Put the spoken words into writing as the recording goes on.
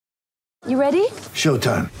You ready?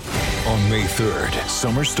 Showtime. On May 3rd,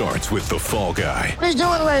 summer starts with The Fall Guy. Let's do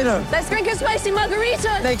it later. Let's drink a spicy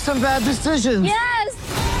margarita. Make some bad decisions.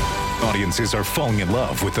 Yes! Audiences are falling in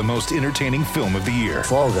love with the most entertaining film of the year.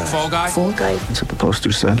 Fall Guy. Fall Guy? Fall guy. That's what the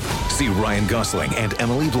poster said. See Ryan Gosling and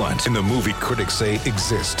Emily Blunt in the movie critics say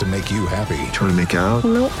exists to make you happy. Trying to make it out?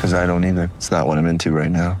 Nope. Because I don't either. It's not what I'm into right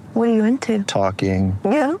now. What are you into? Talking.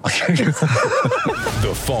 Yeah.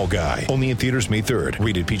 The Fall Guy. Only in theaters May 3rd.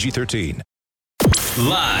 Rated PG-13.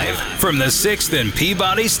 Live from the 6th and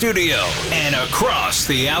Peabody Studio and across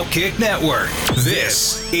the Outkick Network,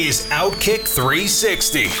 this is Outkick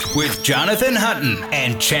 360 with Jonathan Hutton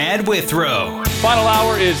and Chad Withrow. Final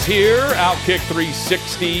hour is here, Outkick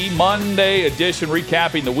 360, Monday edition,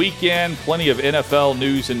 recapping the weekend. Plenty of NFL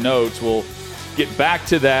news and notes. We'll get back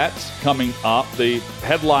to that coming up. The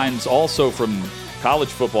headlines also from college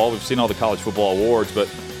football. We've seen all the college football awards, but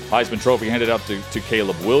Heisman Trophy handed out to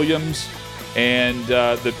Caleb Williams. And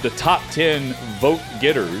the top 10 vote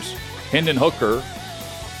getters, Hendon Hooker,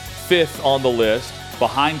 5th on the list,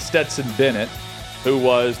 behind Stetson Bennett, who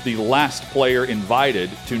was the last player invited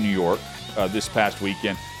to New York this past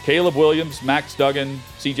weekend. Caleb Williams, Max Duggan,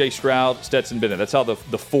 C.J. Stroud, Stetson Bennett. That's how the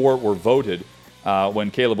four were voted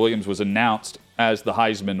when Caleb Williams was announced as the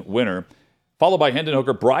Heisman winner. Followed by Hendon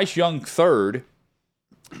Hooker, Bryce Young 3rd,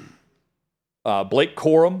 Blake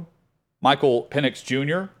Corum, Michael Penix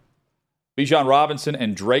Jr., Bijan Robinson,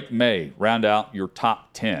 and Drake May round out your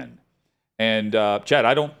top 10. And, Chad,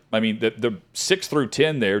 the 6 through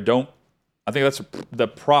 10 there I think that's the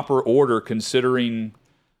proper order considering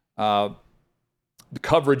the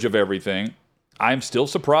coverage of everything. I'm still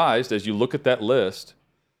surprised as you look at that list,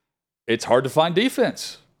 it's hard to find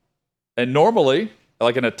defense. And normally,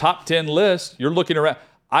 like in a top 10 list, you're looking around.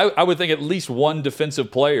 I would think at least one defensive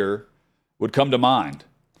player would come to mind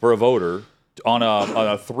for a voter on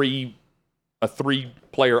a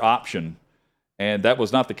three-player option, and that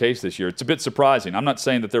was not the case this year. It's a bit surprising. I'm not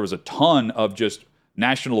saying that there was a ton of just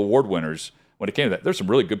national award winners when it came to that. There's some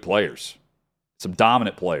really good players, some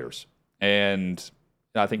dominant players, and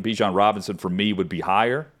I think Bijan Robinson for me would be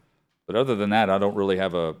higher. But other than that, I don't really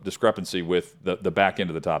have a discrepancy with the back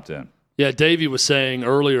end of the top 10. Yeah, Davey was saying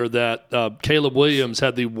earlier that Caleb Williams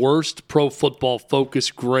had the worst Pro Football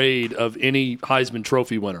Focus grade of any Heisman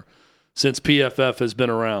Trophy winner since PFF has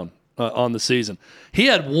been around. On the season. He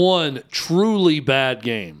had one truly bad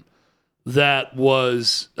game that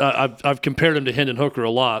was, I've compared him to Hendon Hooker a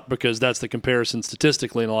lot because that's the comparison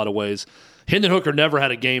statistically in a lot of ways. Hendon Hooker never had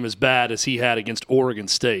a game as bad as he had against Oregon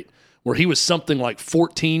State, where he was something like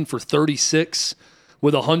 14 for 36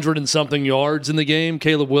 with 100 and something yards in the game,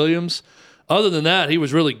 Caleb Williams. Other than that, he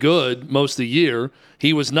was really good most of the year.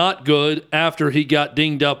 He was not good after he got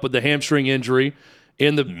dinged up with the hamstring injury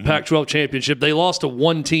in the Pac-12 championship. They lost to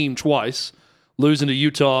one team twice, losing to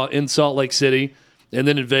Utah in Salt Lake City and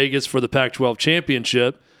then in Vegas for the Pac-12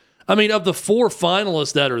 championship. I mean, of the four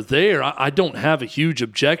finalists that are there, I don't have a huge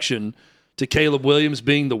objection to Caleb Williams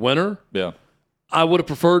being the winner. Yeah, I would have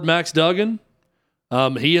preferred Max Duggan.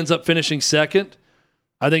 He ends up finishing second.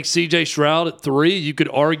 I think C.J. Stroud at 3. You could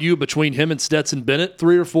argue between him and Stetson Bennett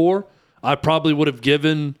 3 or 4. I probably would have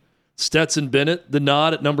given Stetson Bennett the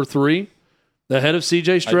nod at number 3. Ahead of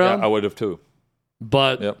C.J. Stroud? I would have too.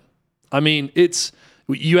 But, yep. I mean,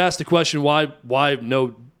 you asked the question, why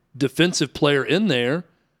no defensive player in there?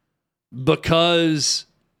 Because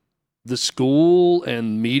the school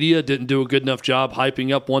and media didn't do a good enough job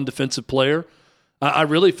hyping up one defensive player. I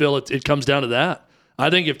really feel it comes down to that. I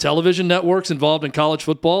think if television networks involved in college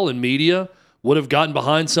football and media would have gotten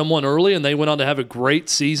behind someone early and they went on to have a great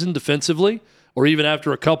season defensively, or even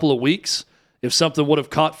after a couple of weeks, if something would have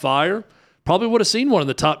caught fire, probably would have seen one in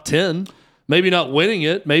the top 10, maybe not winning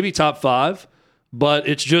it, maybe top 5, but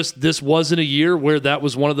it's just this wasn't a year where that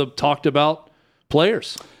was one of the talked about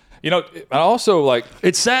players. You know, I also like...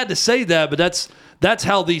 It's sad to say that, but that's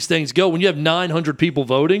how these things go. When you have 900 people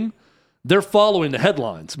voting, they're following the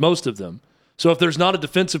headlines, most of them. So if there's not a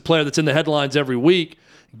defensive player that's in the headlines every week,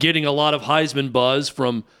 getting a lot of Heisman buzz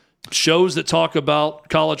from shows that talk about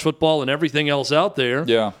college football and everything else out there,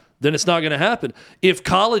 yeah, then it's not going to happen. If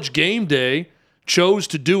College Game Day chose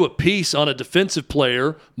to do a piece on a defensive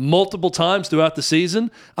player multiple times throughout the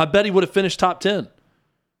season, I bet he would have finished top 10.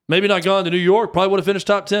 Maybe not gone to New York, probably would have finished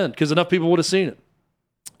top 10 because enough people would have seen it.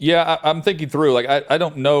 Yeah, I'm thinking through. Like, I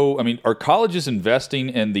don't know. I mean, are colleges investing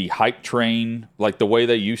in the hype train like the way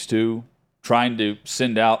they used to, trying to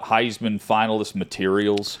send out Heisman finalist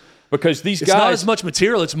materials? because these It's guys not as much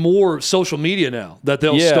material. It's more social media now that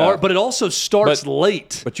they'll start, but it also starts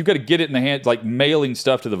late. But you got to get it in the hands, like mailing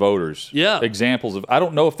stuff to the voters. Yeah. Examples of, I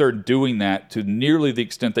don't know if they're doing that to nearly the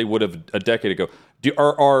extent they would have a decade ago.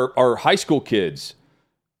 Are high school kids,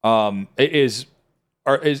 is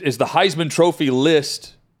the Heisman Trophy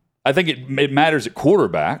list, I think it matters at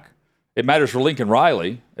quarterback. It matters for Lincoln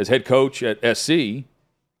Riley as head coach at SC.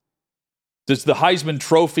 Does the Heisman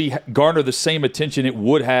Trophy garner the same attention it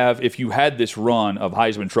would have if you had this run of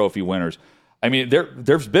Heisman Trophy winners? I mean,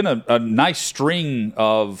 there's been a nice string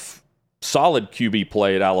of solid QB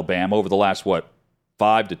play at Alabama over the last,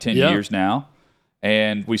 5 to 10 years now.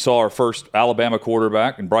 And we saw our first Alabama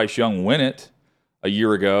quarterback and Bryce Young win it a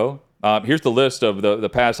year ago. Here's the list of the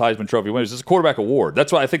past Heisman Trophy winners. It's a quarterback award.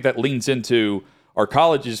 That's why I think that leans into our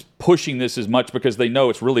colleges pushing this as much because they know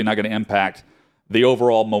it's really not going to impact the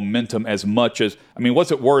overall momentum as much as, I mean,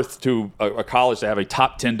 what's it worth to a college to have a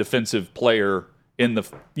top 10 defensive player in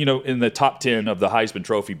the top 10 of the Heisman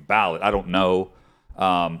Trophy ballot? I don't know.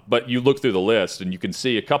 But you look through the list and you can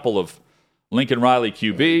see a couple of Lincoln Riley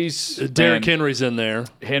QBs. Derrick Henry's in there.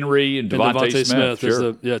 Henry and Devontae Smith.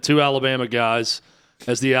 Sure. Two Alabama guys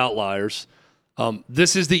as the outliers.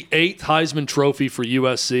 This is the 8th Heisman Trophy for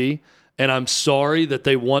USC, and I'm sorry that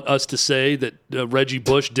they want us to say that Reggie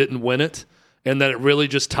Bush didn't win it. And that it really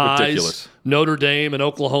just ties Ridiculous. Notre Dame and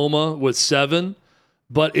Oklahoma with 7,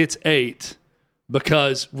 but it's 8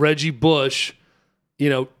 because Reggie Bush,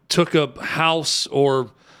 took a house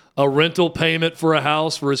or a rental payment for a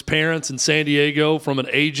house for his parents in San Diego from an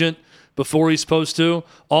agent before he's supposed to.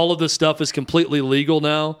 All of this stuff is completely legal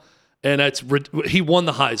now, and he won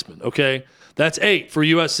the Heisman, okay? That's 8 for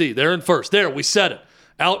USC. They're in first. There, we said it.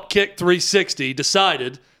 Outkick 360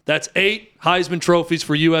 decided that's 8 Heisman trophies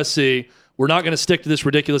for USC. We're not going to stick to this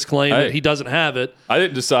ridiculous claim that he doesn't have it. I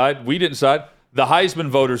didn't decide. We didn't decide. The Heisman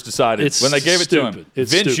voters decided when they gave it to him.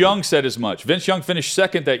 Vince Young said as much. Vince Young finished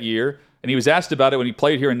second that year, and he was asked about it when he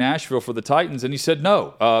played here in Nashville for the Titans, and he said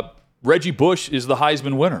no. Reggie Bush is the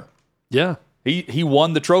Heisman winner. Yeah. He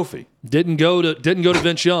won the trophy. Didn't go to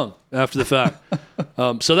Vince Young after the fact.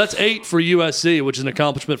 So that's 8 for USC, which is an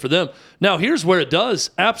accomplishment for them. Now, here's where it does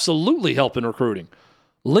absolutely help in recruiting.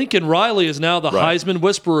 Lincoln Riley is now the Heisman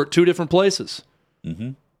whisperer at 2 different places.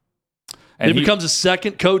 Mm-hmm. And he becomes the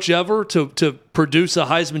second coach ever to produce a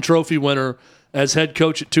Heisman Trophy winner as head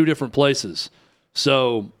coach at 2 different places.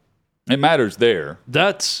 So it matters there.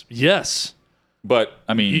 Yes. But,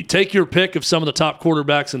 I mean, you take your pick of some of the top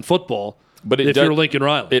quarterbacks in football if you're Lincoln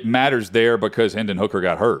Riley. It matters there because Hendon Hooker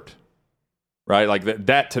got hurt, right? Like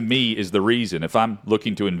that to me is the reason. If I'm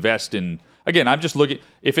looking to invest in – again, I'm just looking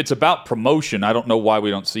 – if it's about promotion, I don't know why we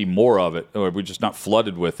don't see more of it or we're just not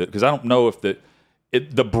flooded with it because I don't know if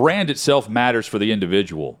the brand itself matters for the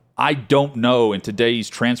individual. I don't know in today's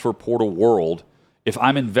transfer portal world if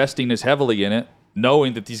I'm investing as heavily in it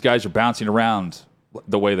knowing that these guys are bouncing around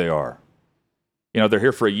the way they are. They're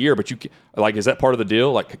here for a year, but is that part of the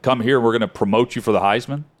deal? Like, come here, we're going to promote you for the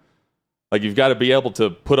Heisman? Like, you've got to be able to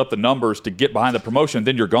put up the numbers to get behind the promotion,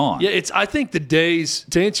 then you're gone. Yeah, I think the days,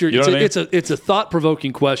 to answer your, it's a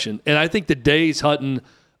thought-provoking question, and I think the days, Hutton,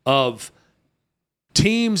 of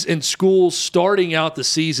teams and schools starting out the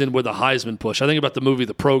season with a Heisman push. I think about the movie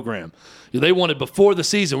The Program. They wanted before the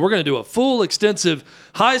season, we're going to do a full, extensive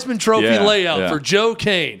Heisman Trophy layout for Joe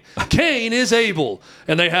Kane. Kane is able.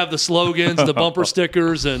 And they have the slogans, the bumper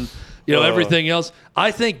stickers, and everything else.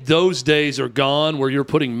 I think those days are gone where you're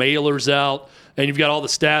putting mailers out and you've got all the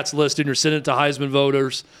stats listed and you're sending it to Heisman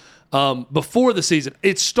voters before the season.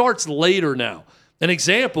 It starts later now. An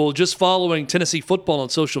example, just following Tennessee football on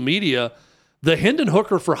social media, the Hendon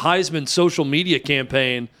Hooker for Heisman social media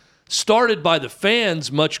campaign started by the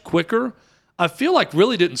fans much quicker. I feel like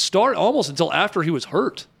really didn't start almost until after he was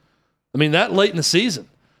hurt. I mean, that late in the season.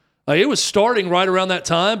 It was starting right around that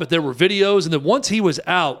time, but there were videos. And then once he was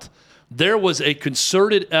out, there was a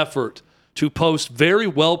concerted effort to post very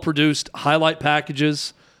well-produced highlight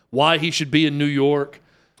packages, why he should be in New York,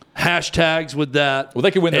 hashtags with that. Well,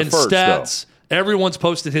 they could win their first, stats. Though. Everyone's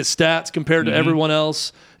posted his stats compared to everyone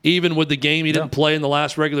else, even with the game he didn't play in the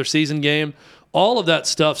last regular season game. All of that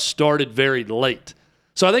stuff started very late.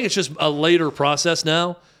 So I think it's just a later process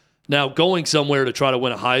now. Now, going somewhere to try to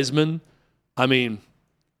win a Heisman, I mean,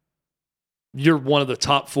 you're one of the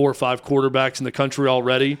top 4 or 5 quarterbacks in the country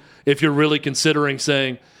already. If you're really considering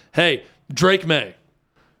saying, hey, Drake May.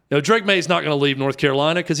 Drake May is not going to leave North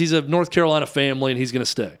Carolina because he's a North Carolina family and he's going to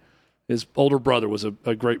stay. His older brother was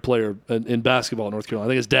a great player in basketball in North Carolina.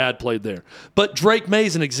 I think his dad played there. But Drake May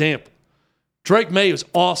is an example. Drake May was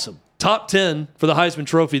awesome. Top 10 for the Heisman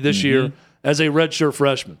Trophy this year as a redshirt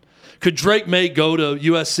freshman? Could Drake May go to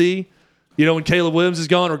USC, when Caleb Williams is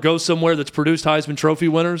gone, or go somewhere that's produced Heisman Trophy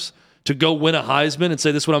winners to go win a Heisman and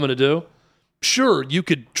say, this is what I'm going to do? Sure, you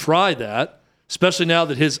could try that, especially now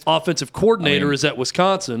that his offensive coordinator is at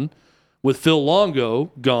Wisconsin with Phil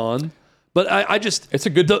Longo gone. But I just – it's a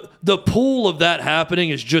good – the pool of that happening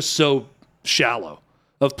is just so shallow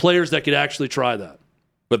of players that could actually try that.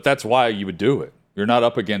 But that's why you would do it. You're not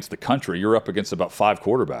up against the country. You're up against about 5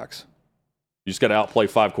 quarterbacks. You just got to outplay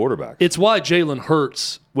 5 quarterbacks. It's why Jalen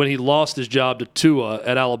Hurts, when he lost his job to Tua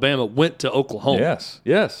at Alabama, went to Oklahoma.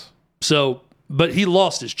 Yes. So, but he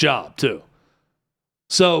lost his job too.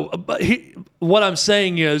 So, what I'm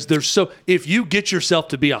saying is, if you get yourself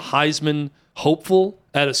to be a Heisman hopeful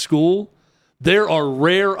at a school, there are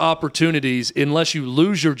rare opportunities, unless you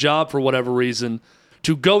lose your job for whatever reason,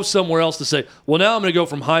 to go somewhere else to say, well, now I'm going to go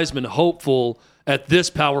from Heisman hopeful at this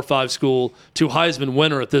Power 5 school to Heisman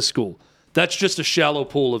winner at this school. That's just a shallow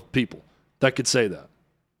pool of people that could say that.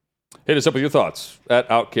 Hit us up with your thoughts at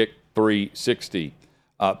Outkick 360.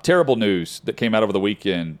 Terrible news that came out over the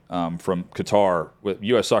weekend from Qatar with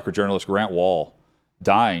U.S. soccer journalist Grant Wahl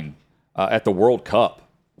dying at the World Cup,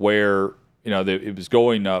 where it was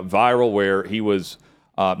going viral, where he was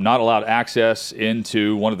not allowed access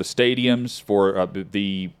into one of the stadiums for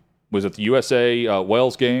the USA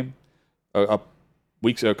Wales game a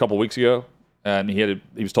couple weeks ago. And he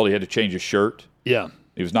was told he had to change his shirt. Yeah.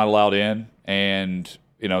 He was not allowed in. And,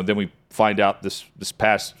 then we find out this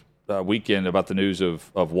past weekend about the news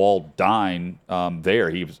of Wahl dying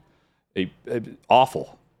there. He was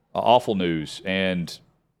awful news. And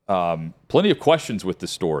plenty of questions with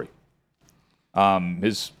this story.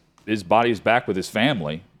 His body is back with his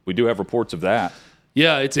family. We do have reports of that.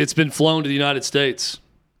 Yeah, it's been flown to the United States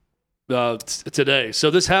today.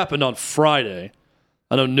 So this happened on Friday.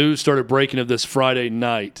 I know news started breaking of this Friday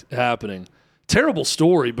night happening. Terrible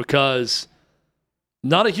story because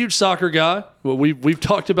not a huge soccer guy. Well, we've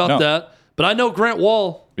talked about that. But I know Grant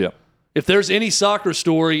Wahl. Yeah. If there's any soccer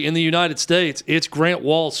story in the United States, it's Grant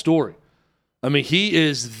Wall's story. I mean, he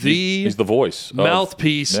is he's the voice,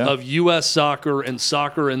 mouthpiece of U.S. soccer and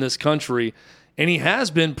soccer in this country. And he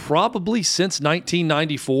has been probably since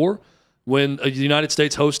 1994 when the United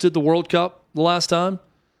States hosted the World Cup the last time.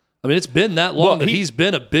 I mean, it's been that long that he's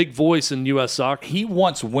been a big voice in U.S. soccer.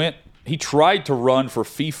 He tried to run for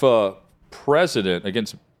FIFA president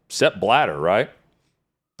against Sepp Blatter, right?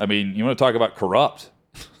 I mean, you want to talk about corrupt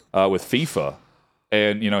with FIFA.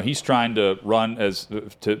 And, he's trying to run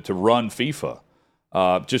to run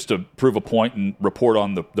FIFA just to prove a point and report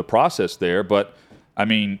on the process there. But, I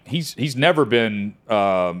mean, he's never been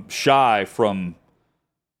shy from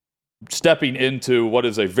stepping into what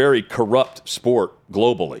is a very corrupt sport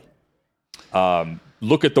globally.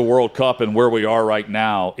 Look at the World Cup and where we are right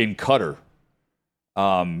now in Qatar,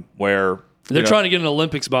 where they're trying to get an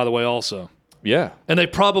Olympics, by the way, also. Yeah, and they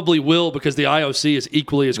probably will because the IOC is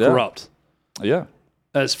equally as corrupt. Yeah,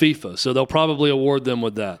 as FIFA, so they'll probably award them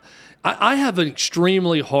with that. I have an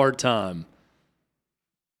extremely hard time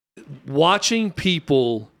watching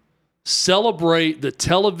people celebrate the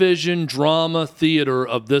television drama theater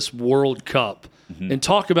of this World Cup and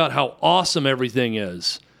talk about how awesome everything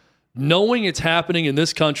is, knowing it's happening in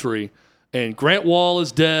this country and Grant Wahl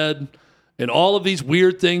is dead and all of these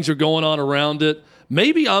weird things are going on around it.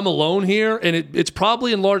 Maybe I'm alone here, and it's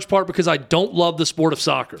probably in large part because I don't love the sport of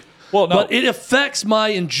soccer. Well, no. But it affects my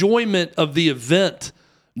enjoyment of the event,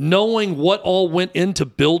 knowing what all went into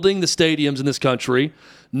building the stadiums in this country,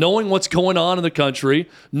 knowing what's going on in the country,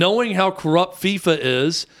 knowing how corrupt FIFA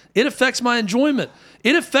is. It affects my enjoyment.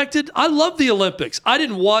 I love the Olympics. I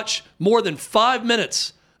didn't watch more than 5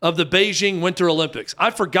 minutes of the Beijing Winter Olympics. I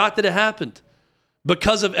forgot that it happened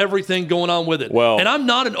because of everything going on with it. Well, and I'm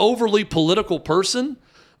not an overly political person,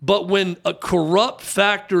 but when corrupt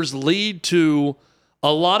factors lead to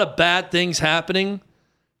a lot of bad things happening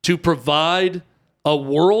to provide a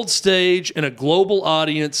world stage and a global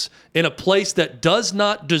audience in a place that does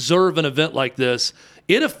not deserve an event like this,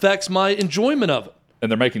 it affects my enjoyment of it.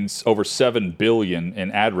 And they're making over $7 billion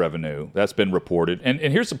in ad revenue. That's been reported. And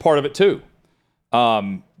here's the part of it, too.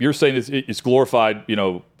 You're saying it's glorified,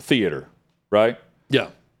 theater, right? Yeah.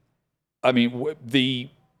 I mean, the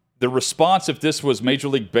response, if this was Major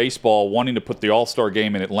League Baseball wanting to put the All-Star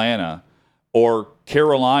game in Atlanta or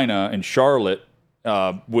Carolina and Charlotte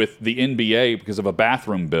with the NBA because of a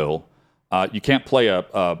bathroom bill, you can't play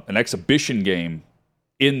an exhibition game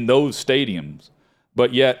in those stadiums.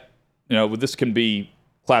 But yet, this can be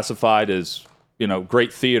classified as,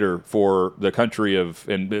 great theater for the country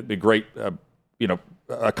and the great,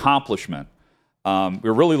 accomplishment.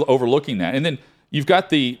 We're really overlooking that. And then you've got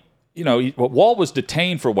the Wall was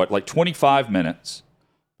detained for like 25 minutes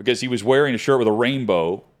because he was wearing a shirt with a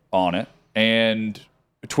rainbow on it and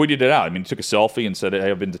tweeted it out. I mean, he took a selfie and said, "Hey,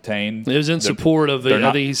 I've been detained." It was in support of, I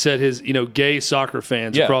think he said his, gay soccer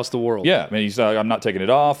fans across the world. Yeah, I mean, he's like, "I'm not taking it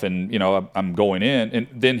off," and I'm going in. And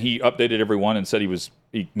then he updated everyone and said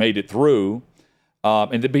he made it through.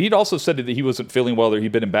 But he'd also said that he wasn't feeling well, that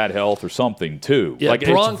he'd been in bad health or something too. Yeah, like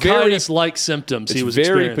bronchitis-like symptoms he was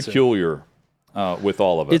experiencing. It's very peculiar with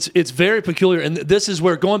all of it. It's very peculiar, and this is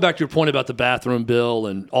where, going back to your point about the bathroom bill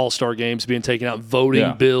and all-star games being taken out,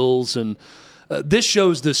 voting bills, and this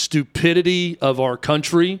shows the stupidity of our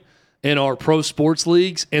country and our pro sports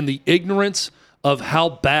leagues and the ignorance of how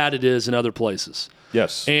bad it is in other places.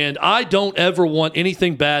 Yes. And I don't ever want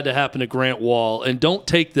anything bad to happen to Grant Wall, and don't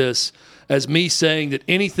take this as me saying that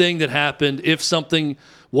anything that happened, if something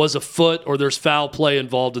was afoot or there's foul play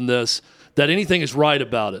involved in this, that anything is right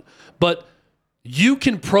about it. But you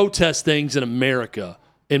can protest things in America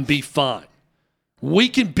and be fine. We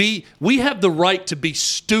have the right to be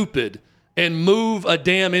stupid and move a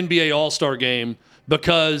damn NBA All-Star game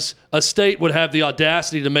because a state would have the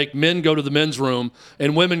audacity to make men go to the men's room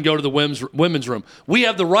and women go to the women's room. We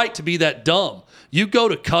have the right to be that dumb. You go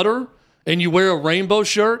to Qatar and you wear a rainbow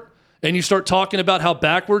shirt and you start talking about how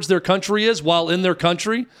backwards their country is while in their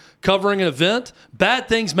country covering an event, bad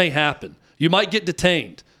things may happen. You might get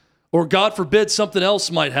detained. Or God forbid, something else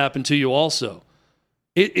might happen to you also.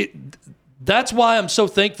 That's why I'm so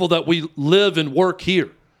thankful that we live and work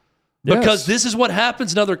here. Because this is what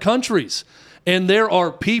happens in other countries. And there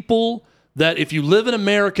are people that, if you live in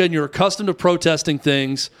America and you're accustomed to protesting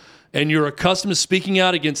things and you're accustomed to speaking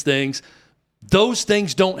out against things, those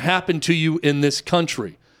things don't happen to you in this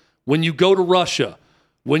country. When you go to Russia,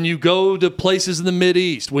 when you go to places in the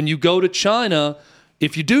Mideast, when you go to China,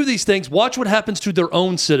 if you do these things, watch what happens to their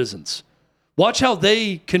own citizens. Watch how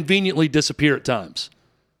they conveniently disappear at times.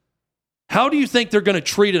 How do you think they're going to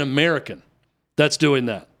treat an American that's doing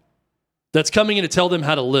that? That's coming in to tell them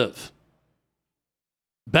how to live.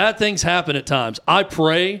 Bad things happen at times. I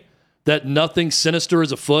pray that nothing sinister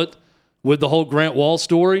is afoot with the whole Grant Wall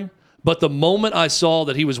story. But the moment I saw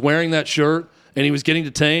that he was wearing that shirt and he was getting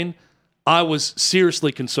detained, I was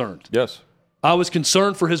seriously concerned. Yes. I was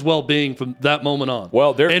concerned for his well-being from that moment on.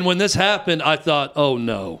 Well, and when this happened, I thought, oh,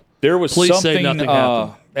 no. There was Please something, say nothing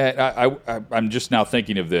happened. I'm just now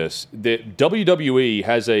thinking of this. The WWE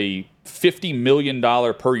has a $50 million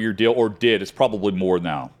per year deal, or did. It's probably more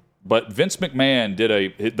now. But Vince McMahon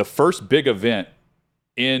did the first big event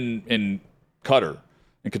in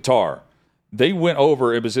Qatar. They went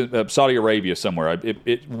over. It was in Saudi Arabia somewhere.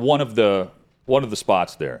 One of the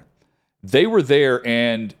spots there. They were there,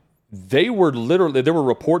 and they were literally. There were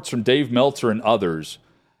reports from Dave Meltzer and others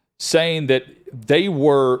saying that they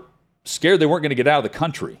were scared they weren't going to get out of the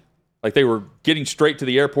country. Like, they were getting straight to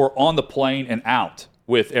the airport, on the plane, and out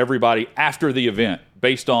with everybody after the event,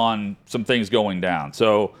 based on some things going down.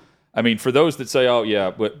 So, I mean, for those that say, "Oh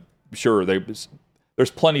yeah," but sure, there's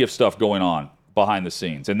plenty of stuff going on behind the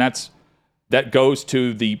scenes, and that goes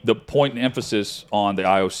to the point and emphasis on the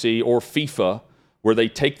IOC or FIFA, where they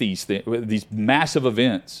take these massive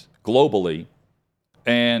events globally,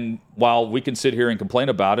 and while we can sit here and complain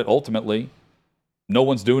about it, ultimately, no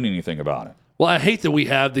one's doing anything about it. Well, I hate that we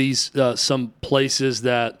have these some places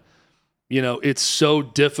that, it's so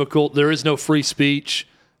difficult. There is no free speech,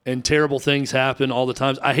 and terrible things happen all the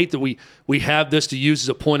time. I hate that we have this to use as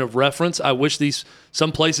a point of reference. I wish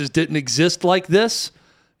some places didn't exist like this,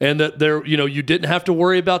 and that you didn't have to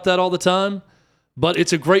worry about that all the time. But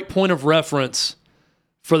it's a great point of reference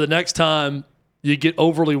for the next time you get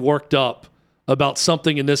overly worked up about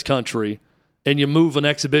something in this country and you move an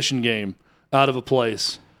exhibition game out of a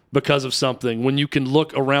place because of something, when you can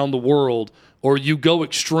look around the world, or you go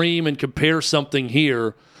extreme and compare something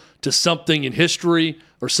here to something in history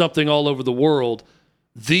or something all over the world.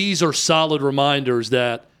 These are solid reminders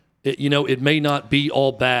that it may not be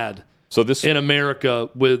all bad in America,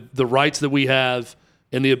 with the rights that we have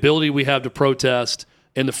and the ability we have to protest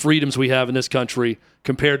and the freedoms we have in this country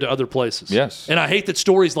compared to other places. Yes. And I hate that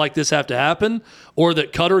stories like this have to happen, or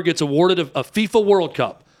that Qatar gets awarded a FIFA World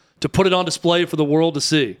Cup to put it on display for the world to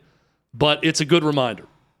see. But it's a good reminder.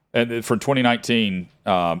 And for 2019,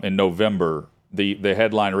 in November, the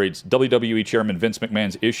headline reads, WWE Chairman Vince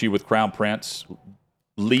McMahon's issue with Crown Prince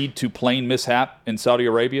lead to plane mishap in Saudi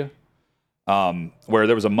Arabia, where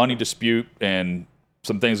there was a money dispute and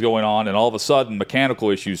some things going on, and all of a sudden mechanical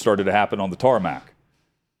issues started to happen on the tarmac.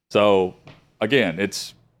 So, again,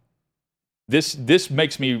 this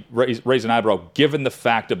makes me raise an eyebrow, given the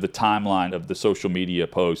fact of the timeline of the social media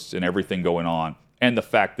posts and everything going on. and the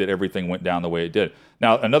fact that everything went down the way it did.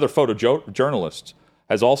 Now, another photojournalist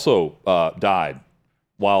has also died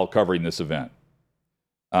while covering this event.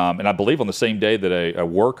 And I believe on the same day that a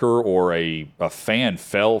worker or a fan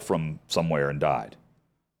fell from somewhere and died.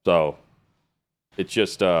 So it's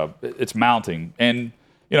just, it's mounting. And,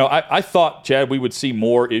 you know, I thought, Chad, we would see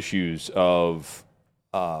more issues of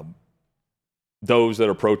those that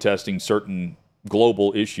are protesting certain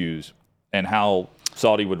global issues and how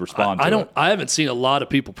Saudi would respond to it. I haven't seen a lot of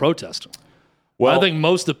people protesting. Well, I think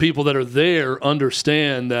most of the people that are there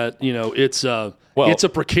understand that, you know, it's a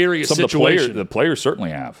precarious situation. The players certainly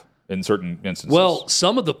have in certain instances. Well,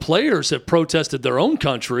 some of the players have protested their own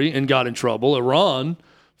country and got in trouble. Iran,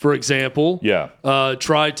 for example,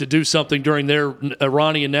 tried to do something during their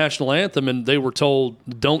Iranian national anthem, and they were told,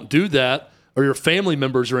 don't do that or your family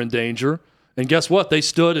members are in danger. And guess what? They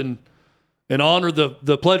stood and honored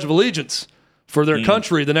the Pledge of Allegiance for their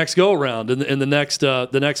country the next go-around in the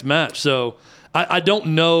next match. So I don't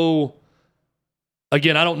know.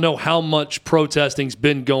 Again, I don't know how much protesting's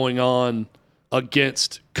been going on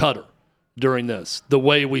against Qatar during this, the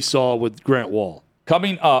way we saw with Grant Wall.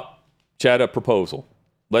 Coming up, Chad, a proposal.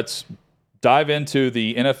 Let's dive into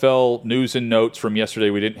the NFL news and notes from yesterday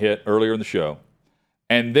we didn't hit earlier in the show.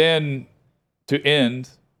 And then to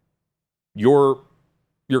end, your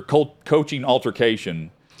coaching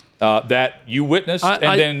altercation that you witnessed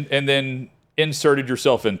and then inserted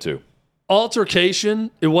yourself into. Altercation.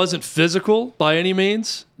 It wasn't physical by any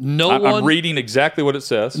means. I'm reading exactly what it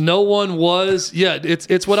says. No one was. Yeah,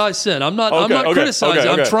 it's what I said. I'm not criticizing.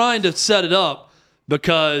 I'm trying to set it up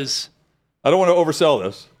because I don't want to oversell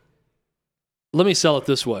this. Let me sell it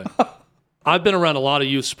this way. I've been around a lot of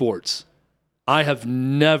youth sports. I have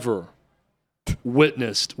never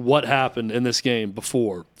witnessed what happened in this game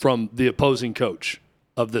before from the opposing coach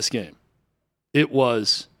of this game. It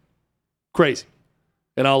was crazy.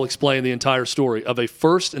 And I'll explain the entire story of a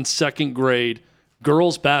first and second grade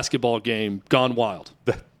girls basketball game gone wild.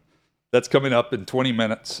 That's coming up in 20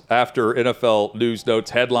 minutes after NFL news,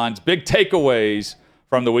 notes, headlines, big takeaways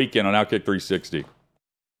from the weekend on Outkick 360.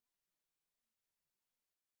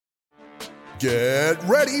 Get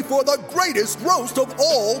ready for the greatest roast of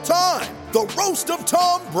all time, the Roast of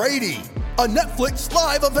Tom Brady, a Netflix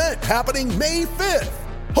live event happening May 5th.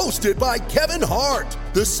 Hosted by Kevin Hart,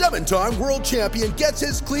 the 7-time world champion gets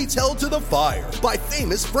his cleats held to the fire by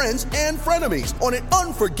famous friends and frenemies on an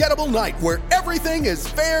unforgettable night where everything is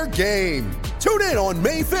fair game. Tune in on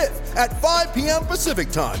May 5th at 5 p.m. Pacific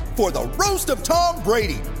time for the Roast of Tom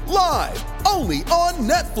Brady, live only on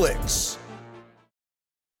Netflix.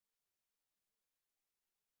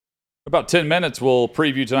 About 10 minutes, we'll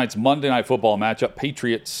preview tonight's Monday Night Football matchup,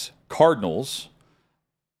 Patriots-Cardinals.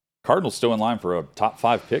 Cardinals still in line for a top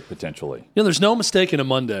 5 pick, potentially. You know, there's no mistake in a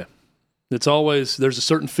Monday. It's always, there's a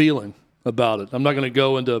certain feeling about it. I'm not going to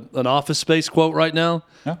go into an Office Space quote right now,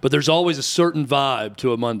 but there's always a certain vibe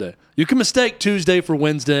to a Monday. You can mistake Tuesday for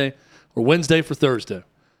Wednesday or Wednesday for Thursday,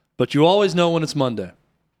 but you always know when it's Monday.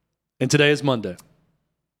 And today is Monday.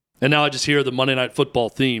 And now I just hear the Monday Night Football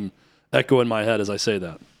theme echo in my head as I say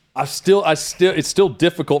that. It's still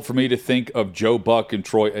difficult for me to think of Joe Buck and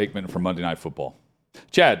Troy Aikman for Monday Night Football.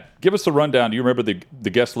 Chad, give us the rundown. Do you remember the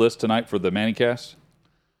guest list tonight for the Manningcast?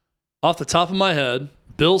 Off the top of my head,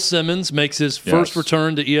 Bill Simmons makes his first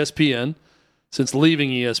return to ESPN since leaving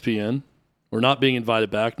ESPN or not being invited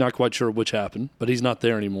back. Not quite sure which happened, but he's not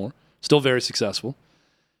there anymore. Still very successful.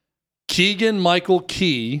 Keegan-Michael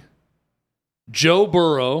Key, Joe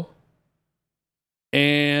Burrow,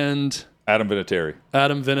 and Adam Vinatieri.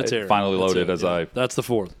 Finally loaded That's the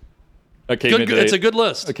fourth. It's a good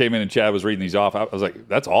list. I came in and Chad was reading these off. I was like,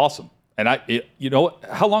 that's awesome. And you know what?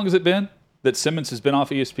 How long has it been that Simmons has been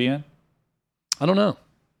off ESPN? I don't know,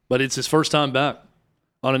 but it's his first time back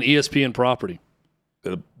on an ESPN property.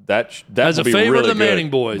 That as a favor of the Manning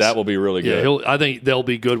boys, that will be really good. Yeah, I think they'll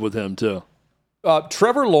be good with him too.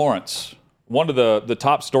 Trevor Lawrence, one of the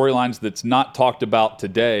top storylines that's not talked about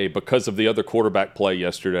today because of the other quarterback play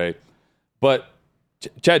yesterday. But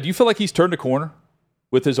Chad, do you feel like he's turned a corner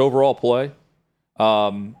with his overall play?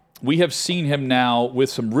 We have seen him now with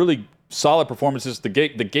some really solid performances. The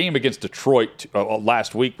game against Detroit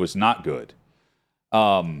last week was not good.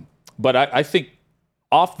 But I think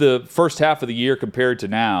off the first half of the year compared to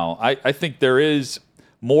now, I think there is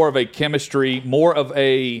more of a chemistry, more of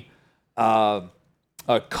a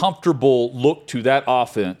comfortable look to that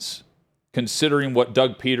offense, considering what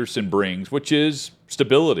Doug Peterson brings, which is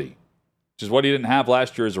stability, which is what he didn't have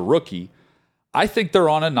last year as a rookie. I think they're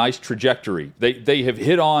on a nice trajectory. They have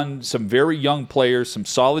hit on some very young players, some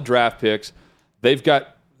solid draft picks. They've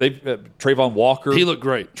got Trayvon Walker. He looked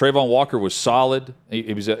great. Trayvon Walker was solid.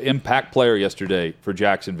 He was an impact player yesterday for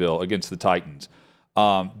Jacksonville against the Titans.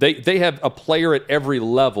 They have a player at every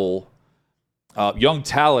level, young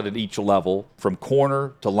talent at each level, from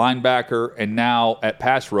corner to linebacker and now at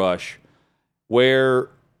pass rush, where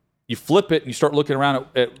you flip it and you start looking around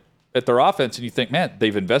at their offense and you think, man,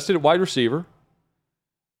 they've invested at wide receiver.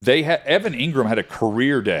 Evan Ingram had a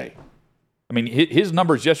career day. I mean, his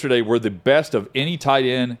numbers yesterday were the best of any tight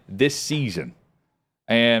end this season.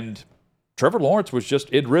 And Trevor Lawrence was just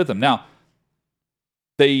in rhythm. Now,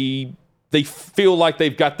 they feel like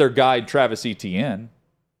they've got their guy, Travis Etienne.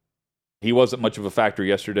 He wasn't much of a factor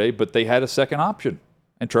yesterday, but they had a second option.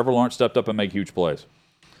 And Trevor Lawrence stepped up and made huge plays.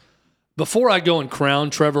 Before I go and crown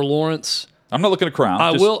Trevor Lawrence, I'm not looking to crown.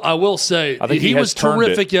 I will say he was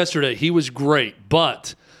terrific yesterday. He was great,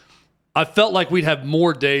 but I felt like we'd have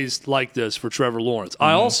more days like this for Trevor Lawrence.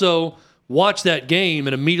 I also watched that game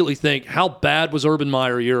and immediately think, how bad was Urban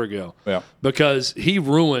Meyer a year ago? Yeah. Because he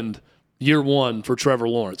ruined year one for Trevor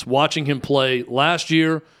Lawrence. Watching him play last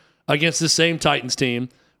year against the same Titans team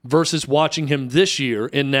versus watching him this year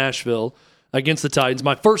in Nashville against the Titans,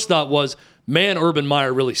 my first thought was, man, Urban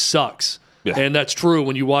Meyer really sucks. Yeah. And that's true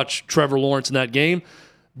when you watch Trevor Lawrence in that game.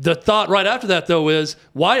 The thought right after that, though, is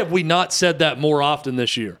why have we not said that more often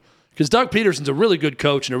this year? Because Doug Peterson's a really good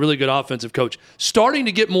coach and a really good offensive coach. Starting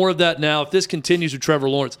to get more of that now. If this continues with Trevor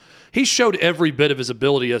Lawrence, he showed every bit of his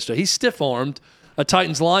ability yesterday. He stiff-armed a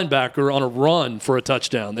Titans linebacker on a run for a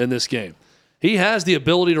touchdown in this game. He has the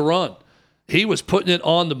ability to run. He was putting it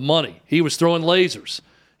on the money. He was throwing lasers.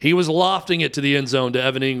 He was lofting it to the end zone to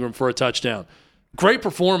Evan Ingram for a touchdown. Great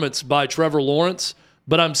performance by Trevor Lawrence,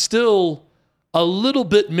 but I'm still a little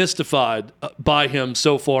bit mystified by him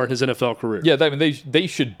so far in his NFL career. Yeah, they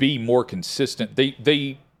should be more consistent.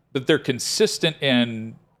 But they're consistent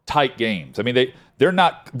in tight games. I mean, they're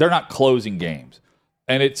not closing games,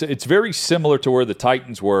 and it's very similar to where the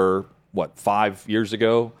Titans were 5 years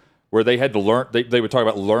ago, where they had to learn. They would talk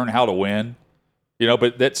about learn how to win,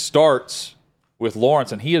 But that starts with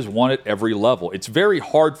Lawrence, and he has won at every level. It's very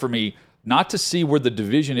hard for me not to see where the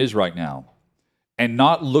division is right now and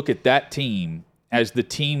not look at that team as the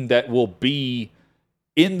team that will be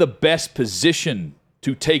in the best position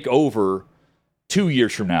to take over 2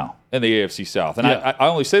 years from now in the AFC South. And I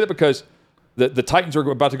only say that because the Titans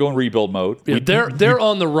are about to go in rebuild mode. Yeah, they're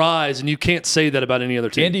on the rise, and you can't say that about any other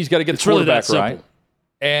team. Indy's got to get the quarterback right.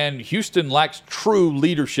 And Houston lacks true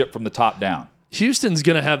leadership from the top down. Houston's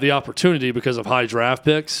going to have the opportunity because of high draft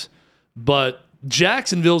picks, but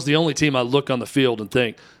Jacksonville's the only team I look on the field and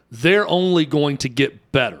think they're only going to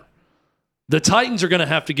get better. The Titans are going to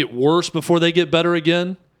have to get worse before they get better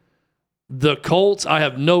again. The Colts, I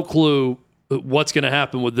have no clue what's going to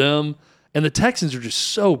happen with them. And the Texans are just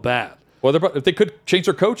so bad. Well, they could change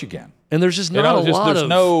their coach again. And there's just not there's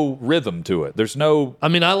no rhythm to it. There's no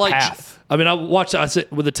path. I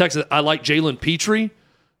said with the Texans, I like Jalen Petrie,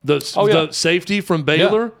 the safety from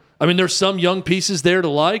Baylor. Yeah. I mean, there's some young pieces there to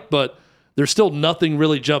like, but there's still nothing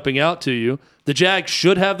really jumping out to you. The Jags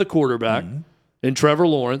should have the quarterback in Trevor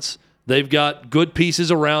Lawrence. They've got good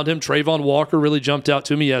pieces around him. Trayvon Walker really jumped out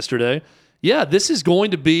to me yesterday. Yeah, this is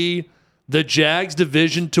going to be the Jags'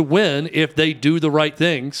 division to win if they do the right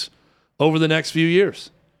things over the next few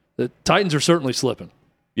years. The Titans are certainly slipping.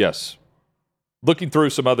 Yes. Looking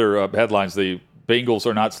through some other headlines, the Bengals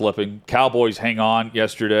are not slipping. Cowboys hang on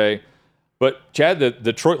yesterday. But, Chad, the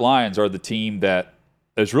Detroit Lions are the team that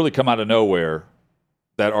has really come out of nowhere,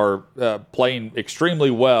 that are playing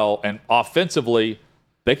extremely well, and offensively,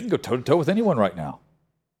 they can go toe-to-toe with anyone right now.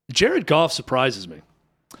 Jared Goff surprises me.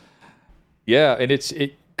 Yeah, and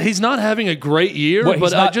he's not having a great year,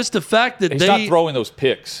 but just the fact that he's not throwing those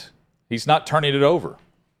picks. He's not turning it over.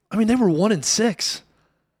 I mean, they were 1-6.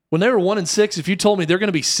 When they were 1-6, if you told me they're going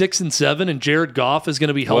to be 6-7 and Jared Goff is going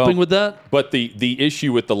to be helping with that, but the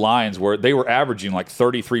issue with the Lions were they were averaging like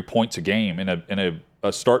 33 points a game in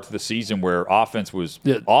a start to the season where offense was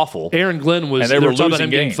awful. Aaron Glenn was, and they were losing about him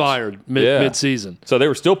games. Getting fired mid-season. So they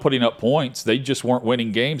were still putting up points. They just weren't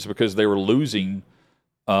winning games because they were losing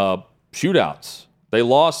shootouts. They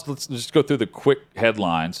lost. Let's just go through the quick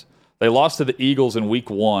headlines. They lost to the Eagles in Week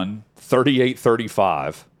 1,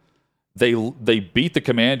 38-35. They beat the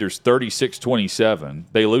Commanders 36-27.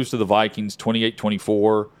 They lose to the Vikings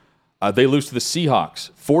 28-24. They lose to the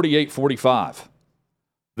Seahawks 48-45.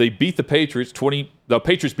 They beat the Patriots The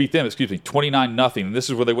Patriots beat them, 29-0. And this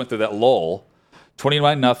is where they went through that lull.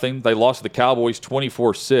 29-0. They lost to the Cowboys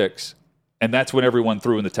 24-6. And that's when everyone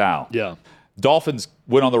threw in the towel. Yeah. Dolphins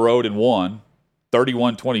went on the road and won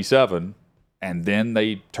 31-27. and then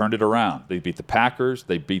they turned it around. They beat the Packers.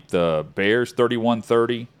 They beat the Bears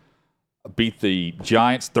 31-30, beat the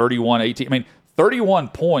Giants 31-18. I mean, 31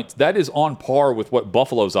 points, that is on par with what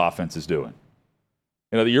Buffalo's offense is doing.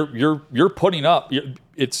 You know, you're putting up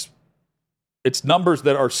it's numbers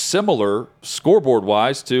that are similar scoreboard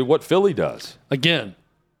wise to what Philly does. Again,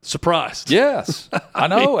 surprised. Yes, I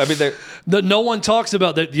know. I mean, no one talks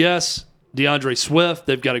about that. Yes, DeAndre Swift,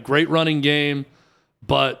 they've got a great running game,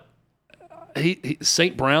 but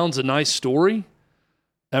St. Brown's a nice story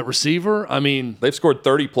at receiver. I mean, they've scored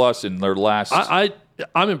 30 plus in their last.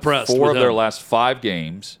 I'm impressed. 4 of their last 5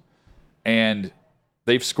 games, and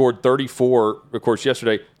they've scored 34, of course,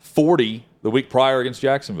 yesterday, 40 the week prior against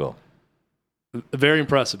Jacksonville. Very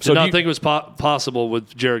impressive. So Did not think it was possible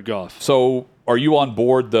with Jared Goff. So are you on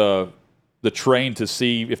board the train to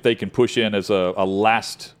see if they can push in as a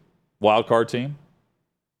last wild card team?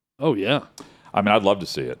 Oh, yeah. I mean, I'd love to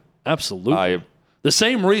see it. Absolutely. The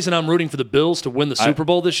same reason I'm rooting for the Bills to win the Super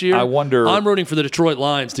Bowl this year. I wonder. I'm rooting for the Detroit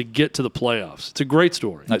Lions to get to the playoffs. It's a great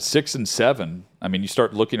story. At 6-7, I mean, you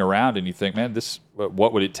start looking around and you think, man,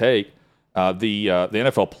 what would it take? The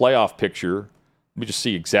NFL playoff picture. Let me just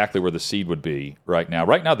see exactly where the seed would be right now.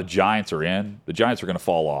 Right now, the Giants are in. The Giants are going to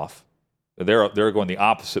fall off. They're going the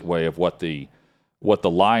opposite way of what the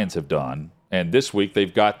Lions have done. And this week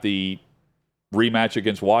they've got the rematch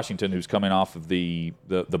against Washington, who's coming off of the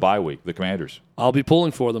bye week, the Commanders. I'll be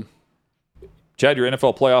pulling for them. Chad, your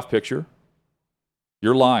NFL playoff picture.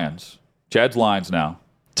 Your Lions. Chad's Lions now.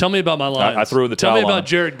 Tell me about my Lions. I threw in the Tell towel me about on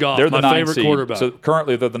Jared Goff, they're the my favorite seed. quarterback. So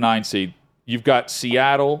currently they're the 9 seed. You've got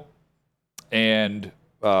Seattle, and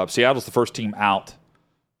Seattle's the first team out,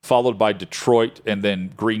 followed by Detroit, and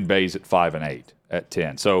then Green Bay's at 5 and 8 at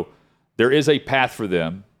 10. So there is a path for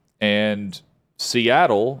them, and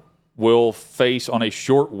Seattle will face on a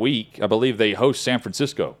short week. I believe they host San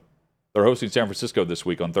Francisco. They're hosting San Francisco this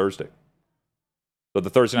week on Thursday. So the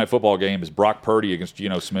Thursday night football game is Brock Purdy against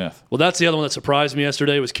Geno Smith. Well, that's the other one that surprised me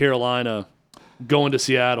yesterday was Carolina going to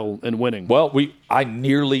Seattle and winning. Well, I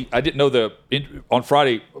didn't know on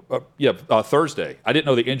Friday, Thursday, I didn't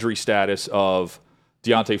know the injury status of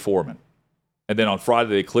Deontay Foreman. And then on Friday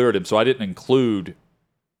they cleared him, so I didn't include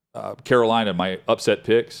Carolina in my upset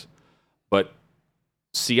picks. But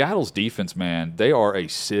Seattle's defense, man, they are a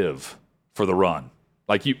sieve for the run.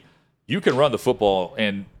 Like you can run the football,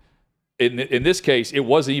 and in this case, it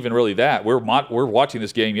wasn't even really that. We're watching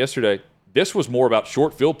this game yesterday. This was more about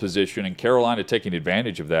short field position and Carolina taking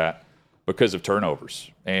advantage of that because of turnovers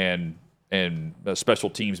and special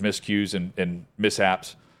teams miscues and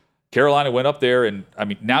mishaps. Carolina went up there, and I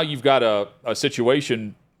mean, now you've got a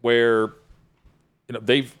situation where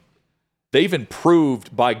they've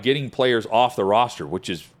improved by getting players off the roster, which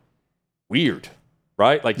is weird,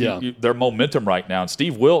 right? Like their momentum right now. And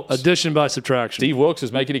Steve Wilks, addition by subtraction. Steve Wilks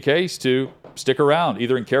is making a case to stick around,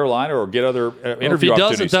 either in Carolina or get other interview if he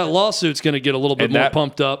opportunities. doesn't, that lawsuit's going to get a little bit more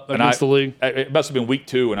pumped up against the league. It must have been week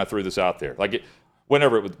 2 when I threw this out there. Like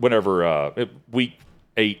week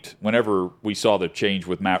 8, whenever we saw the change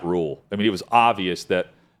with Matt Rule. I mean, it was obvious that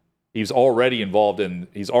he's already involved in.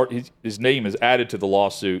 His name is added to the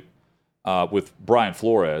lawsuit with Brian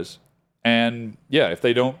Flores, and if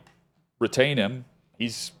they don't retain him,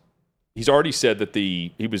 he's already said that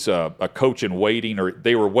he was a coach in waiting, or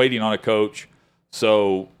they were waiting on a coach,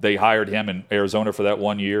 so they hired him in Arizona for that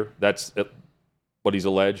 1 year. That's what he's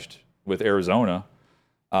alleged with Arizona.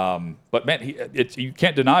 But man, you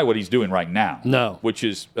can't deny what he's doing right now. No, which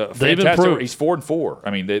is they've fantastic. improved. He's 4-4.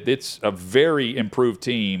 I mean, it's a very improved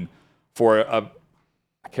team for a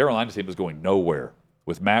Carolina team that's going nowhere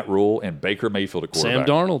with Matt Rule and Baker Mayfield at quarterback.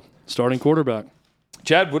 Sam Darnold, starting quarterback.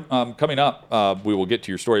 Chad, coming up, we will get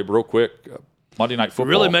to your story, but real quick, Monday Night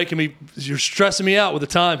Football. Really you're stressing me out with the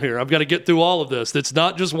time here. I've got to get through all of this. It's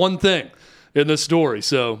not just one thing in this story,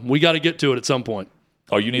 so we got to get to it at some point.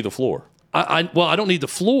 Oh, you need the floor. I don't need the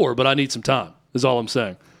floor, but I need some time, is all I'm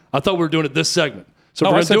saying. I thought we were doing it this segment. So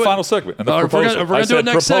no, I said final segment. And the proposal. If we're going to do it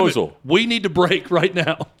next segment, we need to break right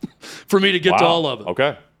now for me to get to all of it.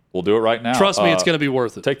 Okay. We'll do it right now. Trust me, it's going to be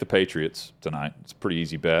worth it. Take the Patriots tonight. It's a pretty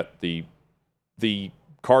easy bet. The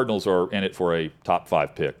Cardinals are in it for a top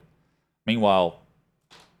 5 pick. Meanwhile,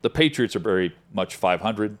 the Patriots are very much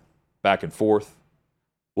 500, back and forth.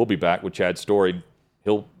 We'll be back with Chad Story.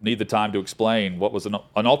 He'll need the time to explain what was an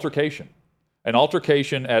altercation. An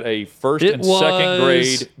altercation at a first and second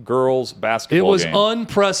grade girls basketball game. It was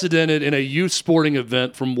unprecedented in a youth sporting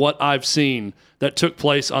event from what I've seen that took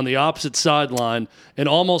place on the opposite sideline and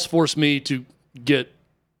almost forced me to get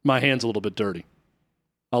my hands a little bit dirty.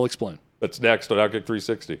 I'll explain. That's next on Outkick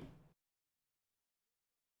 360.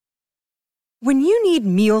 When you need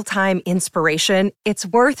mealtime inspiration, it's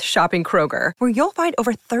worth shopping Kroger, where you'll find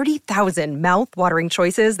over 30,000 mouth-watering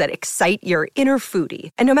choices that excite your inner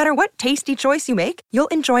foodie. And no matter what tasty choice you make, you'll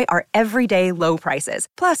enjoy our everyday low prices,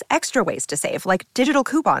 plus extra ways to save, like digital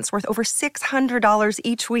coupons worth over $600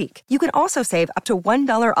 each week. You can also save up to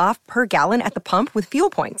 $1 off per gallon at the pump with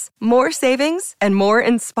fuel points. More savings and more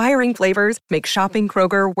inspiring flavors make shopping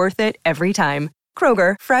Kroger worth it every time.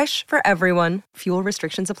 Kroger, fresh for everyone. Fuel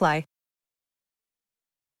restrictions apply.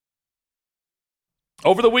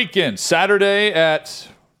 Over the weekend, Saturday at,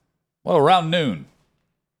 around noon,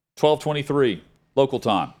 12:23 local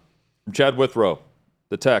time. From Chad Withrow,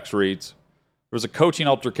 the text reads, there was a coaching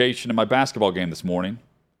altercation in my basketball game this morning.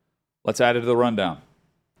 Let's add it to the rundown.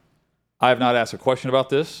 I have not asked a question about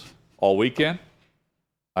this all weekend.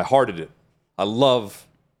 I hearted it. I love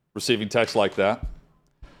receiving texts like that.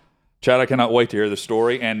 Chad, I cannot wait to hear the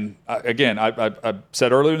story. And again, I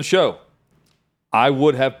said earlier in the show, I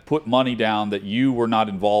would have put money down that you were not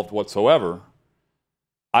involved whatsoever.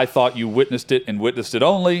 I thought you witnessed it and witnessed it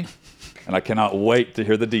only, and I cannot wait to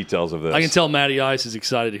hear the details of this. I can tell Matty Ice is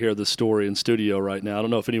excited to hear this story in studio right now. I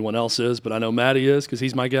don't know if anyone else is, but I know Matty is because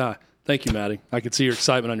he's my guy. Thank you, Matty. I can see your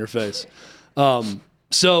excitement on your face.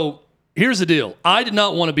 So here's the deal. I did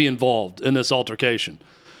not want to be involved in this altercation,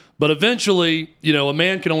 but eventually, a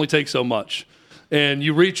man can only take so much, and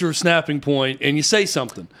you reach your snapping point and you say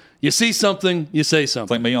something. You see something, you say something.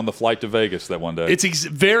 It's like me on the flight to Vegas that one day. It's a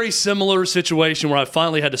very similar situation where I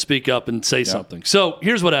finally had to speak up and say something. So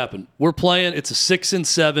here's what happened. We're playing, it's a 6 and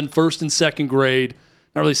 7, first and second grade,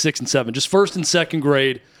 not really 6 and 7, just first and second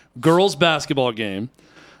grade girls basketball game.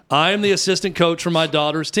 I am the assistant coach for my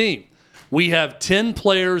daughter's team. We have 10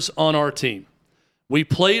 players on our team. We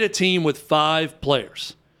played a team with 5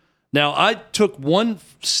 players. Now, I took one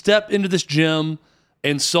step into this gym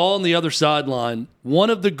and saw on the other sideline one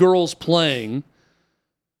of the girls playing.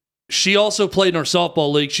 She also played in our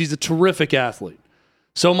softball league. She's a terrific athlete.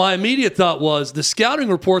 So my immediate thought was the scouting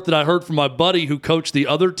report that I heard from my buddy who coached the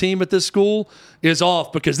other team at this school is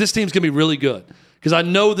off because this team's going to be really good. Because I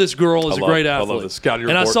know this girl is a great athlete. I love the scouting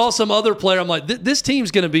and reports. I saw some other player. I'm like, this team's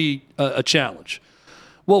going to be a challenge.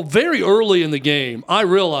 Well, very early in the game, I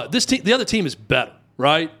realized the other team is better,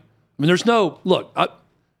 right? I mean, there's no – look,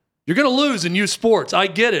 you're going to lose in youth sports. I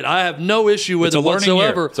get it. I have no issue with it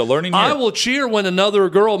whatsoever. It's a learning year. I will cheer when another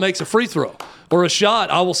girl makes a free throw or a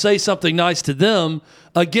shot. I will say something nice to them,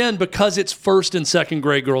 again, because it's first and second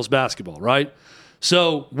grade girls basketball, right?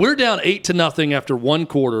 So we're down 8-0 after one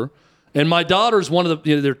quarter, and my daughter's one of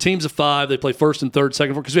their teams of 5. They play first and third,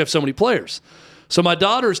 second, fourth, because we have so many players. So my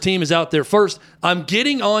daughter's team is out there first. I'm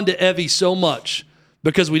getting on to Evie so much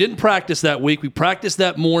because we didn't practice that week. We practiced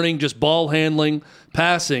that morning, just ball handling,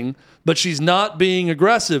 passing, but she's not being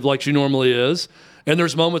aggressive like she normally is. And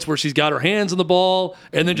there's moments where she's got her hands on the ball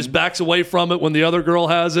and then just backs away from it when the other girl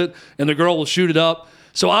has it, and the girl will shoot it up.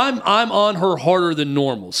 So I'm on her harder than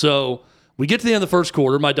normal. So we get to the end of the first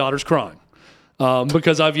quarter. My daughter's crying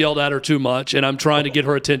because I've yelled at her too much, and I'm trying to get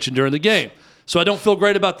her attention during the game. So I don't feel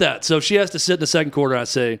great about that. So she has to sit in the second quarter. I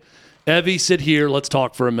say, Evie, sit here. Let's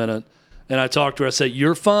talk for a minute. And I talk to her. I say,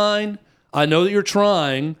 you're fine. I know that you're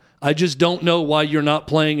trying. I just don't know why you're not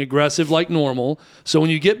playing aggressive like normal. So when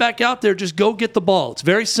you get back out there, just go get the ball. It's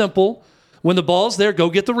very simple. When the ball's there, go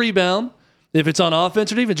get the rebound. If it's on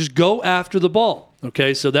offense or defense, just go after the ball.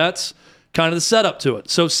 Okay, so that's kind of the setup to it.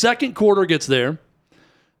 So second quarter gets there,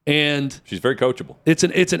 and she's very coachable. It's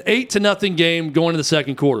an 8-0 game going into the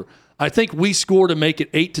second quarter. I think we score to make it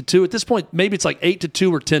 8-2. At this point, maybe it's like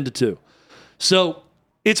 8-2 or 10-2. So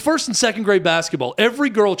it's first and second grade basketball.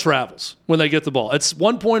 Every girl travels when they get the ball. It's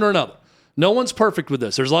one point or another. No one's perfect with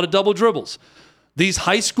this. There's a lot of double dribbles. These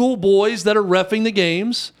high school boys that are reffing the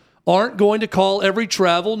games aren't going to call every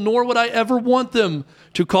travel, nor would I ever want them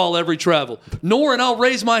to call every travel. Nor, and I'll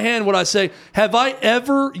raise my hand when I say, have I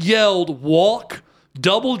ever yelled walk,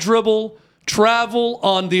 double dribble, travel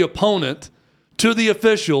on the opponent to the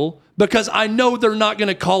official because I know they're not going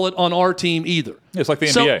to call it on our team either. It's like the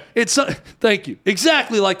NBA. Thank you.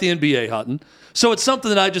 Exactly like the NBA, Hutton. So it's something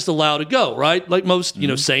that I just allow to go, right? Like most,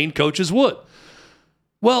 sane coaches would.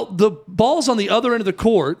 Well, the ball's on the other end of the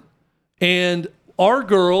court, and our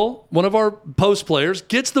girl, one of our post players,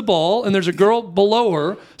 gets the ball, and there's a girl below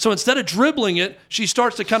her. So instead of dribbling it, she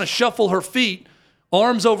starts to kind of shuffle her feet,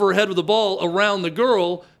 arms over her head with the ball around the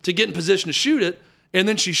girl to get in position to shoot it. And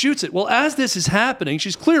then she shoots it. Well, as this is happening,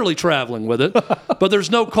 she's clearly traveling with it, but there's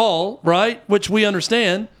no call, right? Which we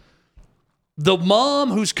understand. The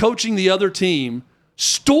mom who's coaching the other team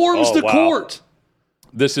storms the court.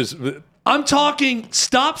 This is... I'm talking,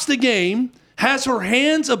 stops the game, has her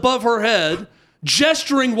hands above her head,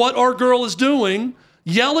 gesturing what our girl is doing,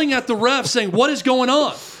 yelling at the ref, saying, what is going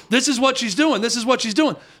on? This is what she's doing. This is what she's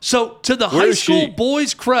doing. So to the high school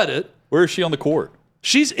boys' credit, where is she on the court?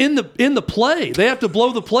 She's in the play. They have to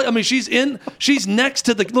blow the play. I mean, she's next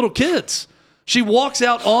to the little kids. She walks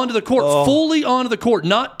out onto the court, fully onto the court,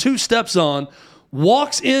 not 2 steps on,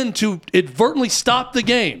 walks in to inadvertently stop the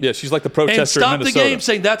game. Yeah, she's like the protester and stop in Minnesota. The game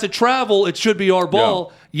saying that's a travel, it should be our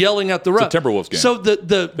ball, yelling at the ref. It's a Timberwolves game. So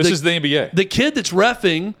this is the NBA. The kid that's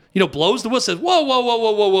reffing, blows the whistle, says, whoa, whoa, whoa,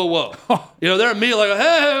 whoa, whoa, whoa, whoa. They're immediately like,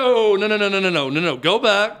 hey, no, go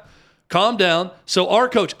back, calm down. So our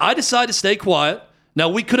coach, I decided to stay quiet. Now,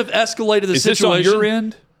 we could have escalated the situation. Is this on your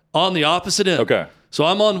end? On the opposite end. Okay. So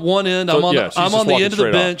I'm on one end. I'm on the end of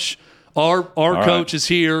the bench. Our coach is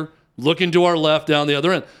here, looking to our left, down the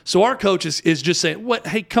other end. So our coach is just saying, "What?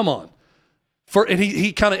 Hey, come on." And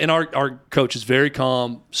he kind of, and our coach is very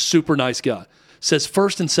calm, super nice guy. Says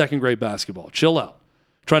 1st and 2nd grade basketball. Chill out.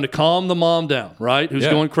 Trying to calm the mom down, right? Who's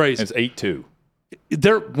going crazy. It's 8-2.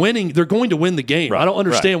 They're winning. They're going to win the game. Right, I don't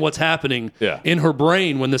understand what's happening in her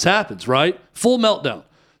brain when this happens, right? Full meltdown.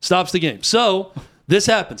 Stops the game. So this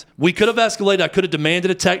happens. We could have escalated. I could have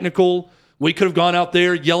demanded a technical. We could have gone out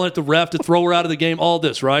there yelling at the ref to throw her out of the game, all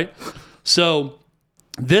this, right? So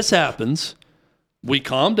this happens. We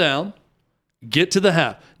calm down, get to the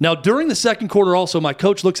half. Now, during the second quarter also, my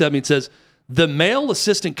coach looks at me and says, the male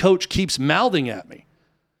assistant coach keeps mouthing at me.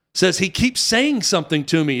 Says he keeps saying something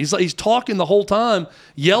to me. He's talking the whole time,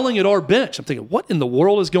 yelling at our bench. I'm thinking, what in the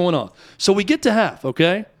world is going on? So we get to half,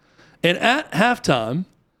 okay? And at halftime,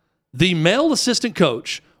 the male assistant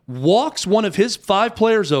coach walks one of his 5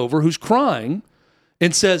 players over who's crying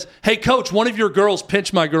and says, hey, coach, one of your girls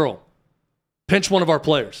pinched my girl. Pinch one of our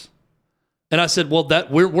players. And I said, well,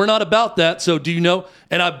 we're not about that, so do you know?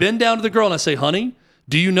 And I bend down to the girl and I say, honey,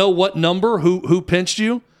 do you know what number, who pinched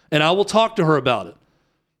you? And I will talk to her about it.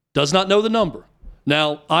 Does not know the number.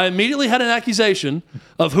 Now, I immediately had an accusation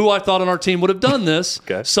of who I thought on our team would have done this.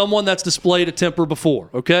 Okay. Someone that's displayed a temper before,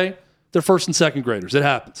 okay? They're 1st and 2nd graders. It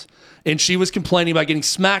happens. And she was complaining about getting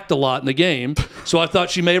smacked a lot in the game, so I thought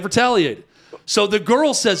she may have retaliated. So the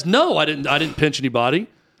girl says, no, I didn't pinch anybody.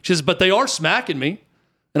 She says, but they are smacking me.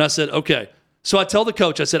 And I said, okay. So I tell the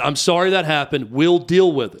coach, I said, I'm sorry that happened. We'll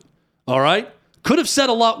deal with it. All right? Could have said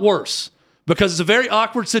a lot worse because it's a very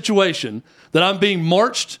awkward situation that I'm being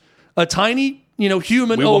marched a tiny,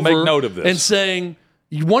 human we will over make note of this. and saying,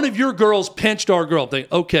 one of your girls pinched our girl. I'm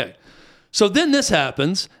thinking, okay. So then this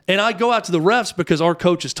happens, and I go out to the refs because our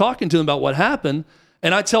coach is talking to them about what happened,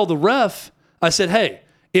 and I tell the ref, I said, hey,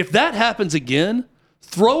 if that happens again,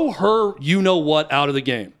 throw her you-know-what out of the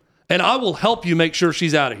game, and I will help you make sure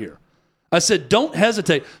she's out of here. I said, don't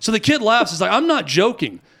hesitate. So the kid laughs. It's like, I'm not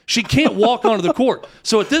joking. She can't walk onto the court.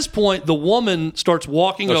 So at this point, the woman starts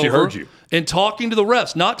walking over she heard you. and talking to the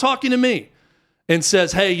refs, not talking to me, and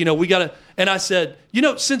says, hey, we got to. And I said,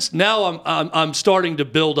 since now I'm starting to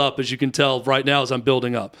build up, as you can tell right now as I'm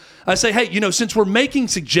building up. I say, hey, since we're making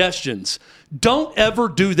suggestions, don't ever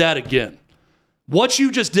do that again. What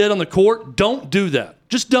you just did on the court, don't do that.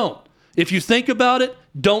 Just don't. If you think about it,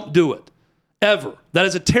 don't do it. Ever. That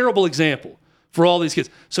is a terrible example for all these kids.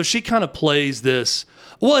 So she kind of plays this,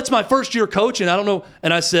 well, it's my first year coaching. I don't know.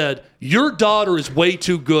 And I said, your daughter is way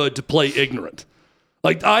too good to play ignorant.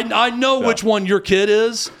 Like, I know which one your kid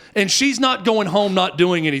is, and she's not going home not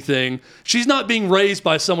doing anything. She's not being raised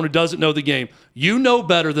by someone who doesn't know the game. You know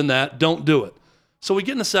better than that. Don't do it. So we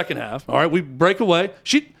get in the second half. All right, we break away.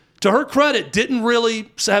 She, to her credit, didn't really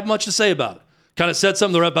have much to say about it. Kind of said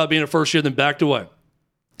something to the ref about being a first year, then backed away.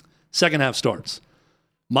 Second half starts.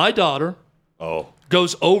 My daughter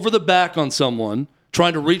goes over the back on someone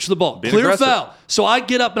trying to reach the ball. Being Clear aggressive. foul. So I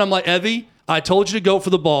get up and I'm like, Evie, I told you to go for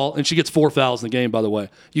the ball, and she gets 4 fouls in the game, by the way.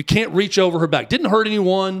 You can't reach over her back. Didn't hurt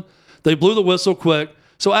anyone. They blew the whistle quick.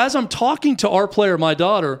 So as I'm talking to our player, my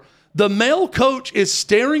daughter, the male coach is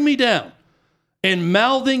staring me down and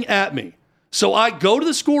mouthing at me. So I go to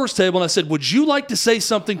the scorer's table and I said, would you like to say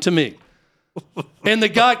something to me? And the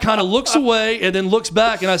guy kind of looks away and then looks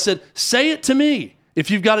back, and I said, say it to me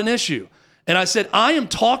if you've got an issue. And I said, I am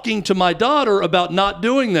talking to my daughter about not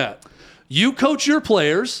doing that. You coach your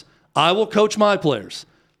players. I will coach my players.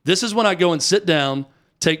 This is when I go and sit down,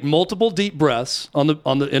 take multiple deep breaths on the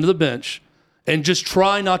end of the bench, and just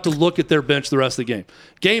try not to look at their bench the rest of the game.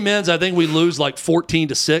 Game ends, I think we lose like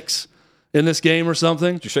 14-6 in this game or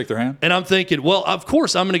something. Did you shake their hand? And I'm thinking, well, of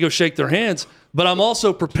course I'm going to go shake their hands, but I'm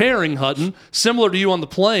also preparing, Hutton, similar to you on the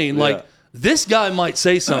plane, like this guy might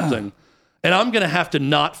say something, and I'm going to have to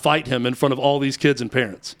not fight him in front of all these kids and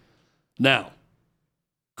parents. Now,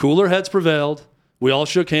 cooler heads prevailed. We all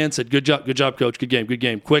shook hands, said, good job, coach, good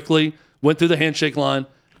game. Quickly went through the handshake line,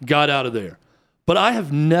 got out of there. But I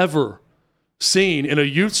have never seen in a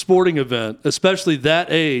youth sporting event, especially that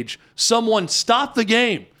age, someone stop the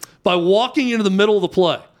game by walking into the middle of the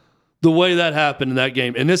play the way that happened in that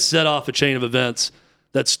game. And this set off a chain of events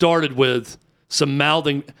that started with some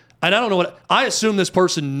mouthing. And I don't know I assume this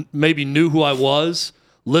person maybe knew who I was,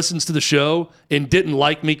 listens to the show, and didn't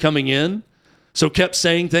like me coming in, so kept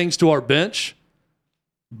saying things to our bench.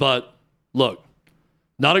 But look,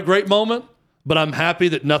 not a great moment, but I'm happy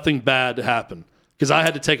that nothing bad happened because I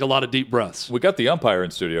had to take a lot of deep breaths. We got the umpire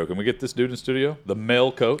in studio. Can we get this dude in studio? The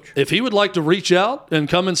male coach? If he would like to reach out and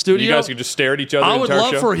come in studio. You guys can just stare at each other. I would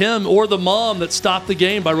love for him or the mom that stopped the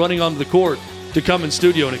game by running onto the court to come in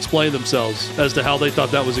studio and explain themselves as to how they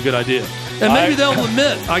thought that was a good idea. And maybe they'll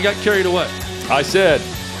admit I got carried away. I said,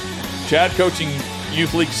 Chad coaching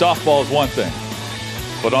youth league softball is one thing,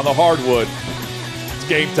 but on the hardwood, it's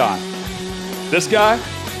game time. This guy,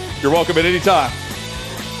 you're welcome at any time,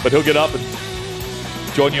 but he'll get up and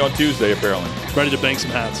join you on Tuesday, apparently. Ready to bang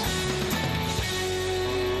some hats.